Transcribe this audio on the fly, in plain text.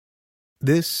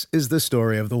This is the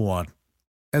story of the one.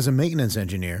 As a maintenance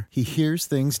engineer, he hears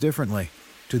things differently.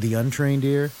 To the untrained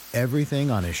ear,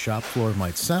 everything on his shop floor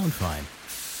might sound fine,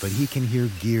 but he can hear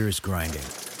gears grinding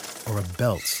or a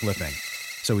belt slipping.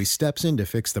 So he steps in to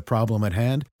fix the problem at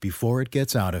hand before it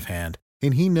gets out of hand.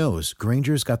 And he knows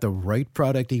Granger's got the right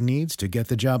product he needs to get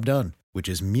the job done, which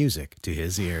is music to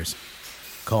his ears.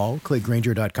 Call, click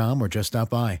Grainger.com, or just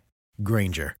stop by.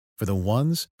 Grainger, for the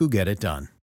ones who get it done.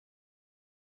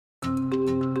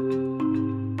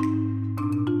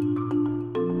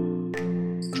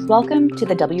 Welcome to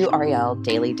the WRAL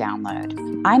Daily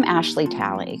Download. I'm Ashley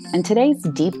Talley, and today's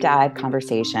deep dive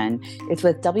conversation is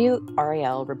with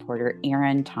WRAL reporter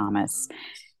Aaron Thomas.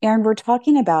 Aaron, we're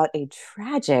talking about a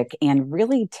tragic and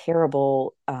really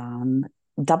terrible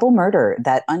double murder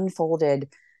that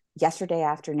unfolded yesterday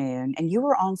afternoon, and you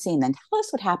were on scene. Then tell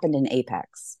us what happened in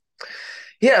Apex.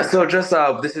 Yeah, so just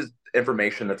this is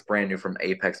information that's brand new from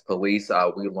Apex Police.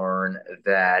 We learned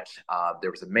that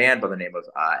there was a man by the name of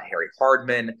Harry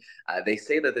Hardman. They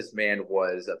say that this man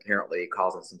was apparently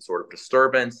causing some sort of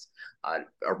disturbance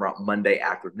around Monday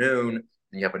afternoon.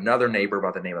 And you have another neighbor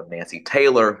by the name of Nancy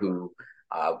Taylor who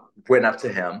went up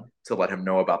to him to let him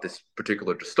know about this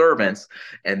particular disturbance.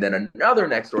 And then another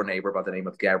next door neighbor by the name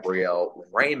of Gabrielle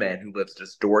Raymond, who lives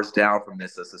just doors down from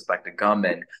this suspected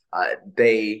gunman.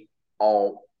 They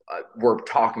all were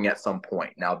talking at some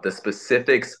point. Now, the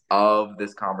specifics of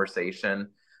this conversation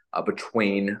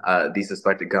between the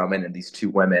suspected gunman and these two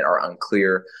women are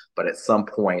unclear, but at some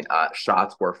point,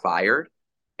 shots were fired,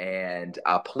 and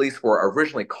police were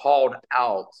originally called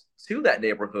out to that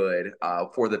neighborhood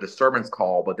for the disturbance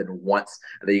call, but then once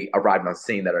they arrived on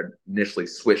scene, that initially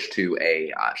switched to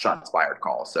a shots fired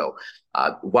call. So,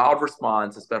 wild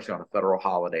response, especially on a federal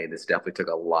holiday. This definitely took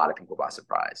a lot of people by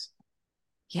surprise.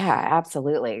 Yeah,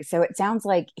 absolutely. So it sounds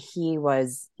like he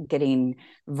was getting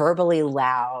verbally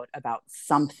loud about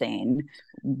something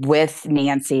with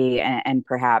Nancy, and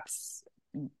perhaps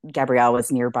Gabrielle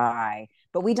was nearby,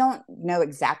 but we don't know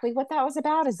exactly what that was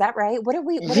about. Is that right? What have Yeah,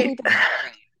 we been hearing?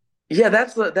 yeah,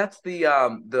 that's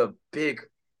the big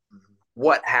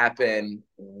what happened,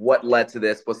 what led to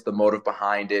this, what's the motive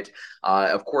behind it.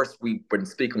 Of course, we've been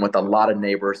speaking with a lot of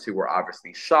neighbors who were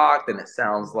obviously shocked, and it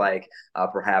sounds like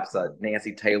perhaps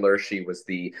Nancy Taylor, she was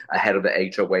the head of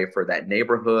the HOA for that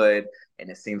neighborhood, and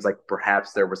it seems like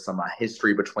perhaps there was some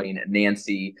history between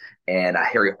Nancy and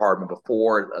Harry Hardman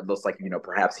before. It looks like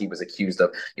perhaps he was accused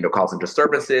of causing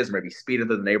disturbances, maybe speeding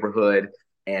through the neighborhood.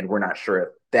 And we're not sure if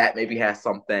that maybe has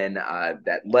something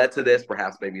that led to this.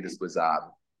 Perhaps maybe this was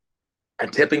a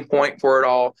tipping point for it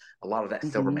all. A lot of that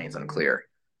still Mhm. remains unclear.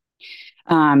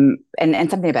 And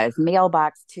something about his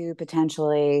mailbox too,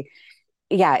 potentially.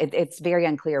 Yeah, it's very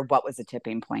unclear what was a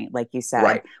tipping point, like you said.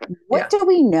 Right. What Yeah. do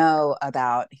we know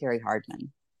about Harry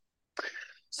Hardman?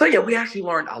 So yeah, we actually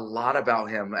learned a lot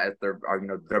about him as the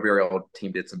WRL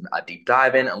team did some deep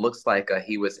dive in. It looks like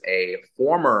he was a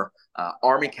former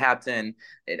Army captain.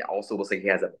 It also looks like he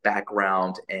has a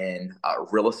background in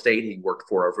real estate. He worked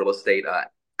for a real estate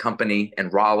company in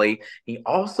Raleigh. He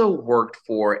also worked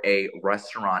for a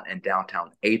restaurant in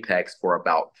downtown Apex for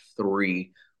about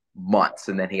 3 months,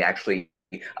 and then he actually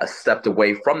stepped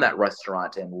away from that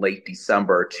restaurant in late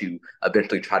December to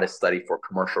eventually try to study for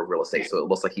commercial real estate. So it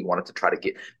looks like he wanted to try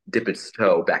to dip his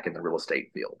toe back in the real estate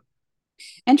field.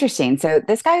 Interesting. So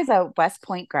this guy is a West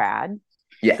Point grad.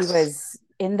 He Yes. was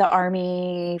in the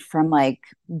army from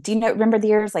do you remember the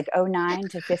years like '09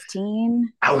 to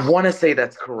 15? I want to say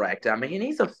that's correct. I mean,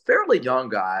 he's a fairly young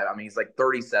guy. I mean, he's like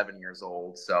 37 years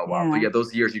old. So, but Yeah, yeah,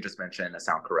 those years you just mentioned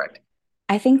sound correct.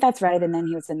 I think that's right. And then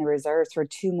he was in the reserves for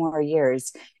 2 more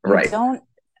years. You Right. don't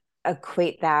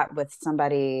equate that with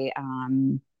somebody.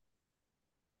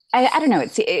 I don't know.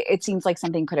 It seems like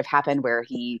something could have happened where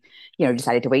he,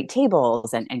 decided to wait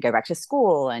tables and go back to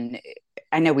school. And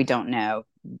I know we don't know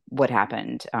what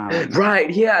happened. Right.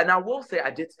 Yeah. And I will say,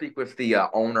 I did speak with the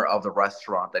owner of the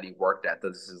restaurant that he worked at.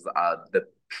 This is the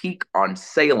Peak on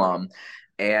Salem.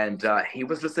 And he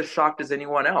was just as shocked as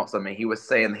anyone else. I mean, he was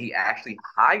saying that he actually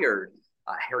hired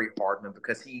Harry Hardman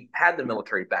because he had the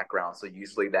military background. So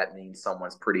usually that means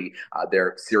someone's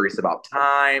they're serious about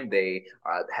time. They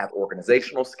have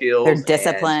organizational They're skills. And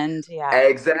disciplined. Yeah.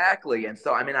 exactly. And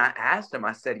so, I mean, I asked him,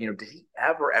 I said, did he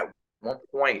ever at one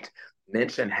point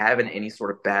mention having any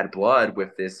sort of bad blood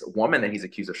with this woman that he's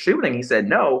accused of shooting? He said,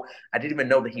 no, I didn't even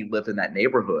know that he lived in that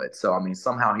neighborhood. So, I mean,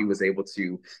 somehow he was able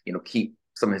to, keep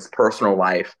some of his personal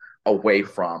life away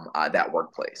from that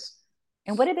workplace.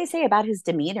 And what did they say about his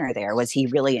demeanor there? Was he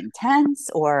really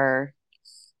intense or?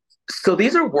 So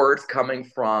these are words coming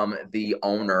from the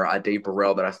owner, Dave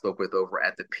Burrell, that I spoke with over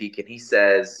at the Peak, and he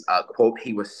says, "quote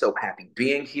He was so happy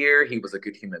being here. He was a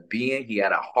good human being. He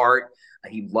had a heart.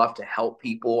 He loved to help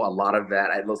people. A lot of that,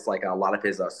 it looks like a lot of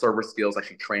his service skills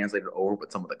actually translated over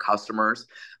with some of the customers.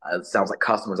 It sounds like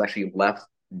customers actually left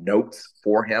notes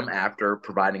for him after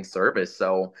providing service.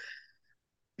 So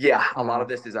yeah, a lot of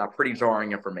Wow. this is pretty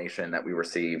jarring information that we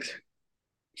received.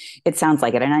 It sounds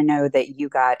like it. And I know that you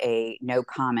got a no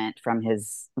comment from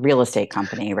his real estate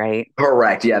company, right?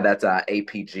 Correct. Yeah, that's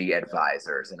APG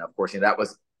Advisors. And of course, that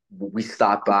was, we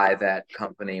stopped by that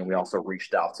company and we also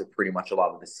reached out to pretty much a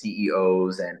lot of the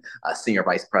CEOs and senior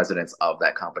vice presidents of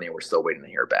that company. We're still waiting to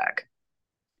hear back.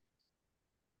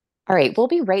 All right, we'll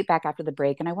be right back after the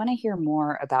break. And I want to hear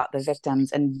more about the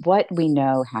victims and what we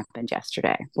know happened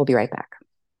yesterday. We'll be right back.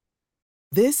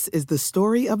 This is the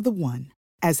story of the one.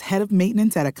 As head of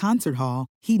maintenance at a concert hall,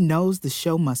 he knows the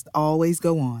show must always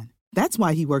go on. That's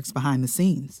why he works behind the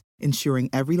scenes, ensuring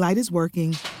every light is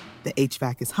working, the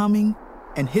HVAC is humming,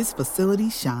 and his facility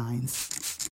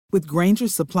shines. With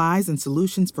Grainger's supplies and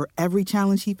solutions for every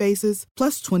challenge he faces,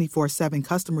 plus 24/7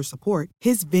 customer support,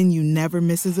 his venue never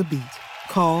misses a beat.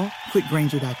 Call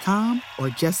quickgrainger.com or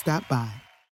just stop by.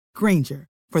 Grainger,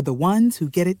 for the ones who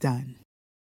get it done.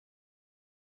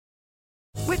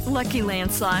 With Lucky Land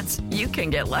Slots, you can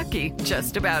get lucky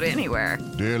just about anywhere.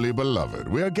 Dearly beloved,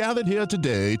 we are gathered here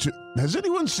today to... Has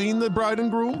anyone seen the bride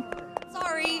and groom?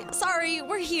 Sorry,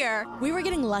 we're here. We were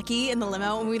getting lucky in the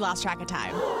limo and we lost track of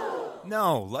time.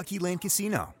 No, Lucky Land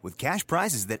Casino, with cash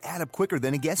prizes that add up quicker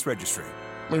than a guest registry.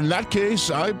 In that case,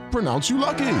 I pronounce you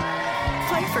lucky.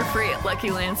 Play for free at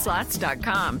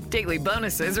LuckyLandSlots.com. Daily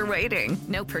bonuses are waiting.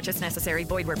 No purchase necessary.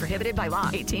 Void where prohibited by law.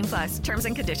 18 plus. Terms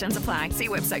and conditions apply. See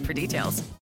website for details.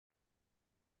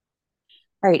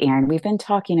 All right, Aaron, we've been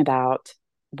talking about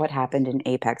what happened in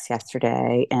Apex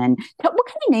yesterday. And what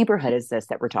kind of neighborhood is this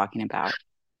that we're talking about?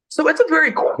 So it's a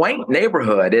very quaint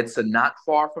neighborhood. It's not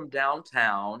far from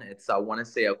downtown. It's, I want to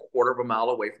say, a quarter of a mile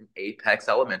away from Apex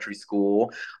Elementary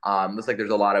School. Looks like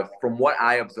there's a lot of, from what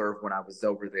I observed when I was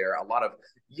over there, a lot of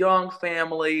young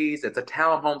families. It's a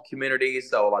townhome community,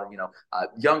 so a lot of,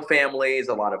 young families,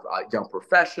 a lot of young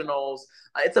professionals.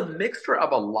 It's a mixture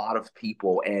of a lot of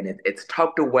people, and it's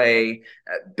tucked away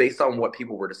based on what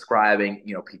people were describing.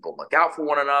 People look out for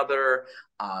one another.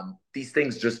 These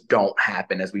things just don't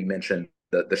happen, as we mentioned,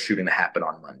 the shooting that happened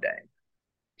on Monday.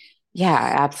 Yeah,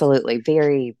 absolutely.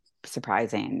 Very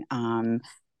surprising.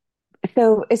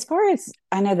 So as far as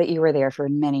I know that you were there for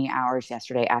many hours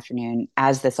yesterday afternoon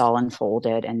as this all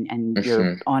unfolded and you're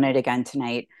Mhm. on it again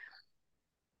tonight.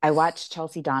 I watched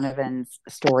Chelsea Donovan's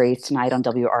story tonight on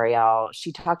WRAL.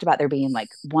 She talked about there being like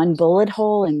one bullet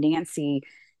hole in Nancy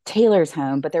Taylor's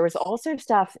home, but there was also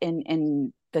stuff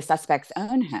in the suspect's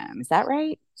own home. Is that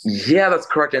right? Yeah, that's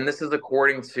correct. And this is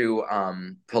according to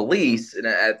police. And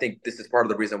I think this is part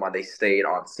of the reason why they stayed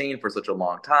on scene for such a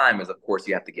long time is, of course,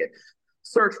 you have to get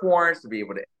search warrants to be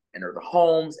able to enter the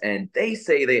homes. And they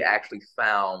say they actually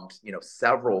found,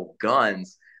 several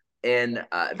guns in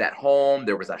that home.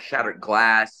 There was a shattered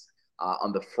glass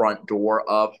on the front door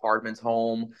of Hardman's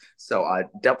home. So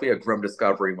definitely a grim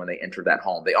discovery when they entered that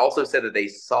home. They also said that they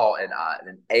saw an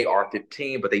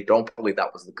AR-15, but they don't believe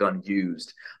that was the gun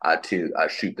used to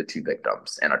shoot the two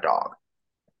victims and a dog.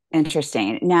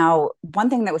 Interesting. Now, one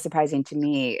thing that was surprising to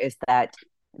me is that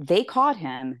they caught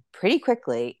him pretty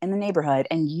quickly in the neighborhood,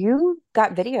 and you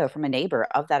got video from a neighbor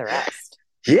of that arrest.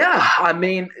 Yeah, I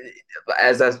mean,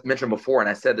 as I mentioned before, and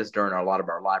I said this during a lot of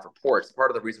our live reports,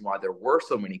 part of the reason why there were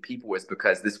so many people is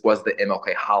because this was the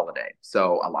MLK holiday.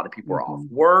 So a lot of people were off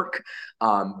work.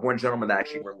 One gentleman that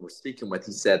actually we were speaking with,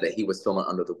 he said that he was feeling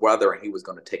under the weather and he was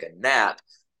going to take a nap.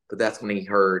 But that's when he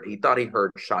thought he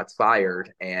heard shots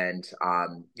fired. And,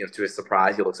 to his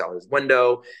surprise, he looks out his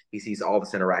window. He sees all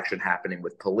this interaction happening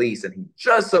with police. And he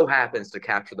just so happens to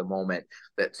capture the moment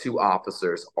that two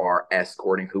officers are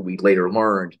escorting who we later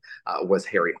learned was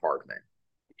Harry Hardman.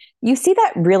 You see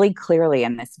that really clearly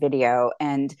in this video.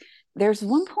 And there's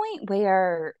one point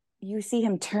where you see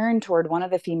him turn toward one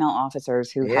of the female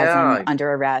officers who has him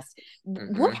under arrest.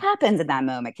 Mm-hmm. What happens in that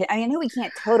moment? I know we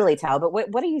can't totally tell, but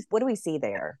what do we see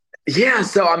there? Yeah,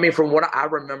 so I mean, from what I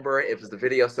remember, it was the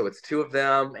video. So it's two of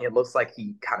them. It looks like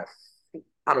he kind of,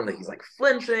 I don't know, he's like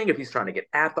flinching if he's trying to get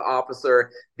at the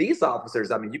officer. These officers,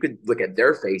 I mean, you could look at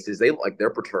their faces. They look like they're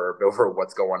perturbed over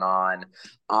what's going on.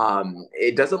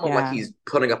 It doesn't look like he's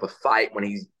putting up a fight when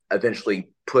he's eventually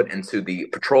put into the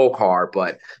patrol car.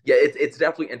 But yeah, it's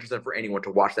definitely interesting for anyone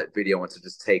to watch that video and to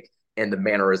just take and the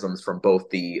mannerisms from both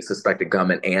the suspected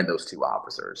gunman and those two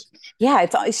officers. Yeah,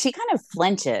 she kind of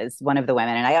flinches, one of the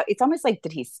women, and it's almost like,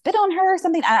 did he spit on her or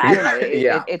something? I don't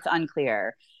know. It's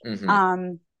unclear.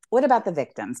 Mm-hmm. What about the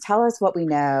victims? Tell us what we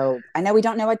know. I know we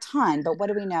don't know a ton, but what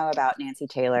do we know about Nancy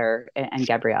Taylor and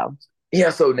Gabrielle? Yeah,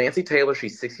 so Nancy Taylor,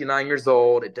 she's 69 years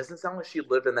old. It doesn't sound like she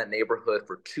lived in that neighborhood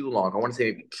for too long. I want to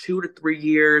say maybe 2 to 3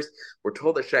 years. We're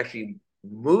told that she actually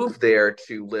moved there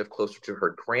to live closer to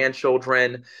her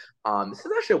grandchildren. This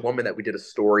is actually a woman that we did a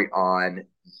story on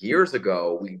years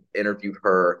ago. We interviewed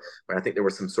her when I think there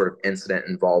was some sort of incident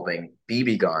involving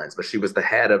BB guns, but she was the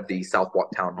head of the Southwalk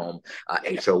Townhome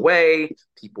HOA.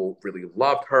 People really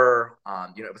loved her.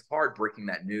 It was hard breaking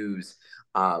that news.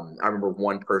 I remember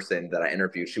one person that I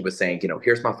interviewed, she was saying,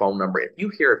 here's my phone number. If you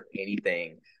hear of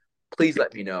anything, please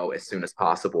let me know as soon as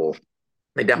possible.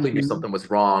 They definitely knew something was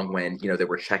wrong when, they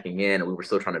were checking in and we were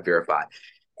still trying to verify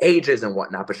ages and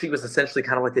whatnot. But she was essentially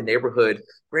kind of like the neighborhood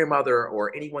grandmother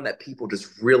or anyone that people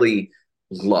just really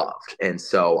loved. And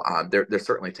so they're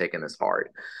certainly taking this hard.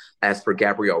 As for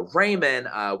Gabrielle Raymond,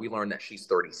 we learned that she's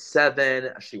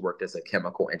 37. She worked as a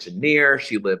chemical engineer.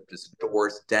 She lived just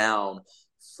doors down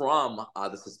from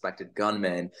the suspected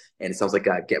gunman. And it sounds like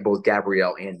both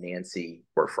Gabrielle and Nancy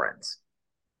were friends.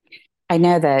 I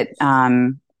know that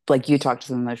like you talked to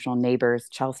some emotional neighbors.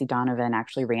 Chelsea Donovan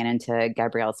actually ran into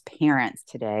Gabrielle's parents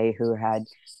today, who had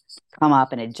come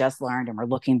up and had just learned and were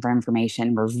looking for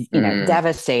information. Were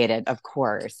devastated, of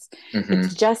course. Mm-hmm.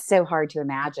 It's just so hard to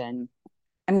imagine.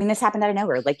 I mean, this happened out of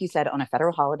nowhere, like you said, on a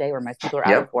federal holiday where most people are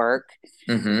out of work.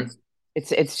 Mm-hmm.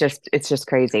 It's just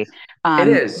crazy. It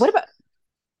is. What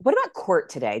about court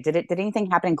today? Did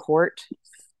anything happen in court?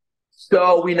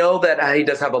 So we know that he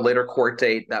does have a later court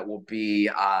date that will be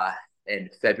in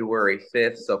February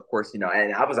 5th. So, of course, and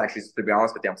I was actually, to be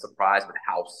honest with you, I'm surprised with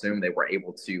how soon they were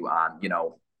able to,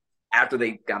 after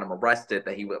they got him arrested,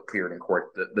 that he appeared in court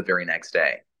the very next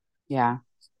day. Yeah,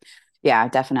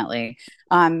 definitely.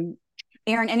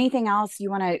 Aaron, anything else you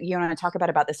want to talk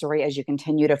about the story as you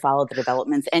continue to follow the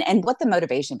developments and what the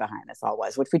motivation behind this all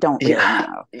was, which we don't really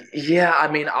know? Yeah, I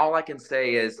mean, all I can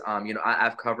say is,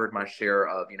 I've covered my share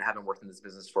of, having worked in this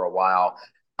business for a while.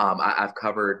 I've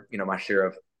covered, my share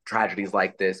of tragedies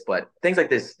like this, but things like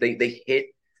this, they hit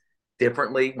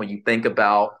differently when you think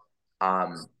about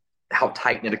how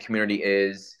tight-knit a community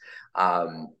is.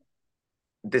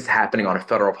 This happening on a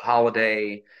federal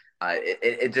holiday,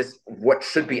 it just, what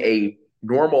should be a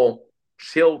normal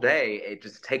chill day, it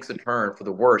just takes a turn for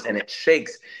the worse, and it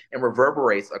shakes and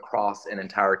reverberates across an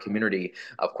entire community.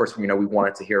 Of course, we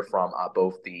wanted to hear from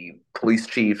both the police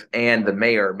chief and the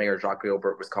mayor. Mayor Jacques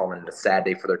Gilbert was calling it a sad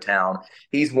day for their town.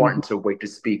 He's wanting to wait to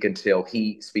speak until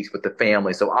he speaks with the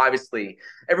family. So obviously,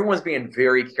 everyone's being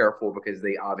very careful because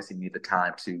they obviously need the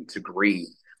time to grieve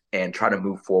and try to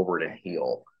move forward and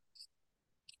heal.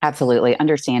 Absolutely.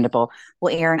 Understandable.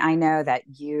 Well, Aaron, I know that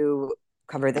you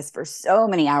covered this for so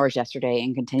many hours yesterday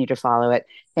and continue to follow it.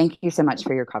 Thank you so much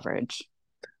for your coverage.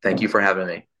 Thank you for having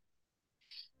me.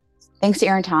 Thanks to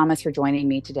Aaron Thomas for joining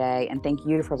me today, and thank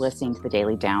you for listening to the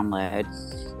Daily Download.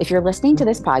 If you're listening to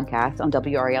this podcast on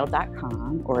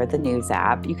WRAL.com or the news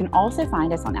app, you can also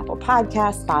find us on Apple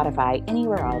Podcasts, Spotify,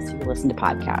 anywhere else you listen to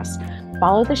podcasts.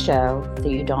 Follow the show so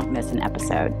you don't miss an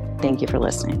episode. Thank you for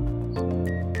listening.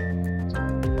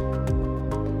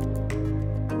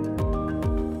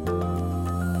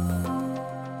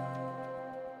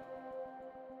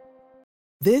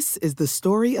 This is the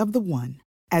story of the one.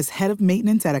 As head of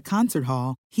maintenance at a concert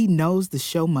hall, he knows the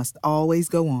show must always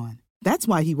go on. That's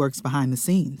why he works behind the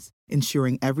scenes,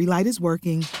 ensuring every light is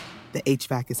working, the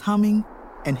HVAC is humming,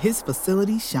 and his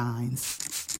facility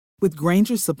shines. With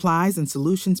Grainger's supplies and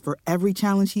solutions for every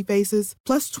challenge he faces,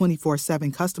 plus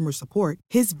 24/7 customer support,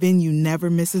 his venue never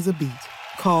misses a beat.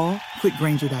 Call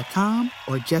quickgrainger.com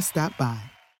or just stop by.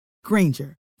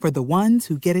 Grainger, for the ones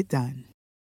who get it done.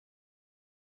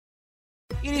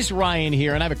 It is Ryan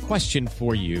here, and I have a question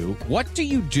for you. What do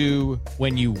you do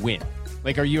when you win?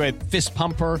 Like, are you a fist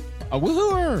pumper, a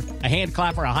woo-hooer, a hand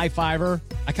clapper, a high-fiver?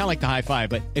 I kind of like the high-five,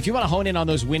 but if you want to hone in on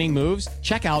those winning moves,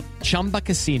 check out Chumba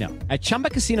Casino. At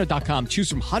ChumbaCasino.com, choose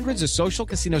from hundreds of social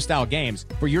casino-style games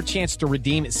for your chance to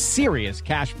redeem serious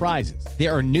cash prizes.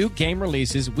 There are new game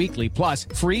releases weekly, plus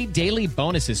free daily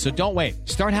bonuses, so don't wait.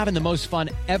 Start having the most fun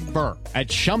ever at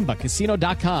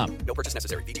ChumbaCasino.com. No purchase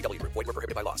necessary. VGW. Void where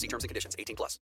prohibited by law. See terms and conditions. 18+.